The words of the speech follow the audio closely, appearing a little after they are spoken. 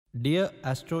Dear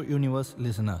Astro Universe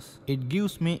listeners, it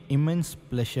gives me immense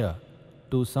pleasure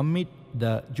to submit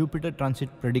the Jupiter transit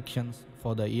predictions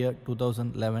for the year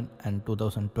 2011 and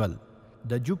 2012.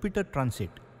 The Jupiter transit,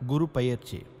 Guru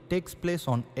Payarchi, takes place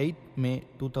on 8th May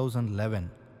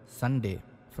 2011, Sunday,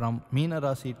 from Meena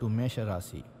Rasi to Mesha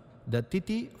Rasi. The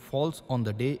Tithi falls on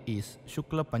the day is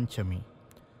Shukla Panchami.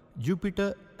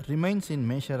 Jupiter remains in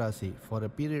Mesha Rasi for a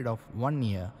period of 1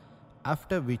 year,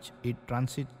 after which it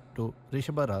transits to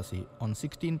Rishabha Rasi on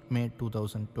 16th May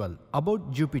 2012.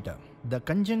 About Jupiter, the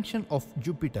conjunction of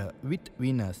Jupiter with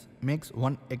Venus makes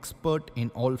one expert in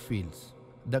all fields.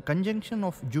 The conjunction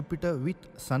of Jupiter with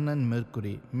Sun and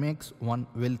Mercury makes one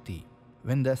wealthy.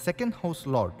 When the second house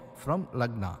lord from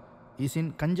Lagna is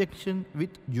in conjunction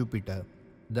with Jupiter,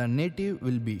 the native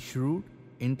will be shrewd,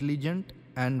 intelligent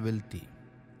and wealthy.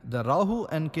 The Rahu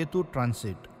and Ketu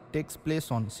transit takes place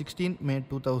on 16th May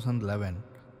 2011,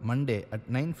 Monday at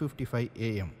 9:55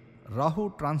 am.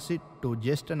 Rahu transit to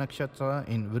Jyeshta Nakshatra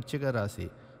in Virchika Rasi,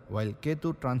 while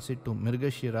Ketu transit to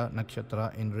Mrigashira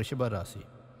Nakshatra in Rishabha Rasi.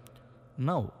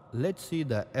 Now, let's see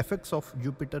the effects of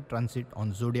Jupiter transit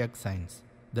on zodiac signs.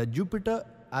 The Jupiter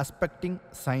aspecting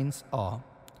signs are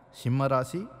Simha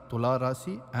Rasi, Tula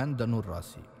Rasi and Dhanur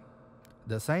Rasi.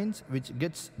 The signs which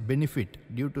gets benefit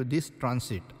due to this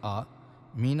transit are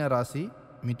Meena Rasi,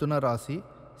 Mithuna Rasi,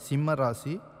 Simha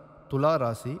Rasi, Tula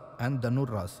Rasi and Dhanur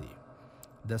Rasi.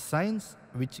 The signs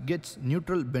which gets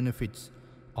neutral benefits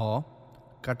are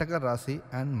Kataka Rasi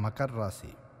and Makar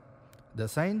Rasi. The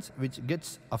signs which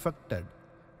gets affected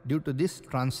due to this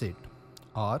transit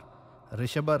are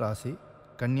Rishabha Rasi,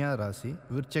 Kanya Rasi,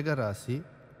 Virchaga Rasi,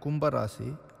 Kumbha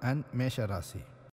Rasi and Mesha Rasi.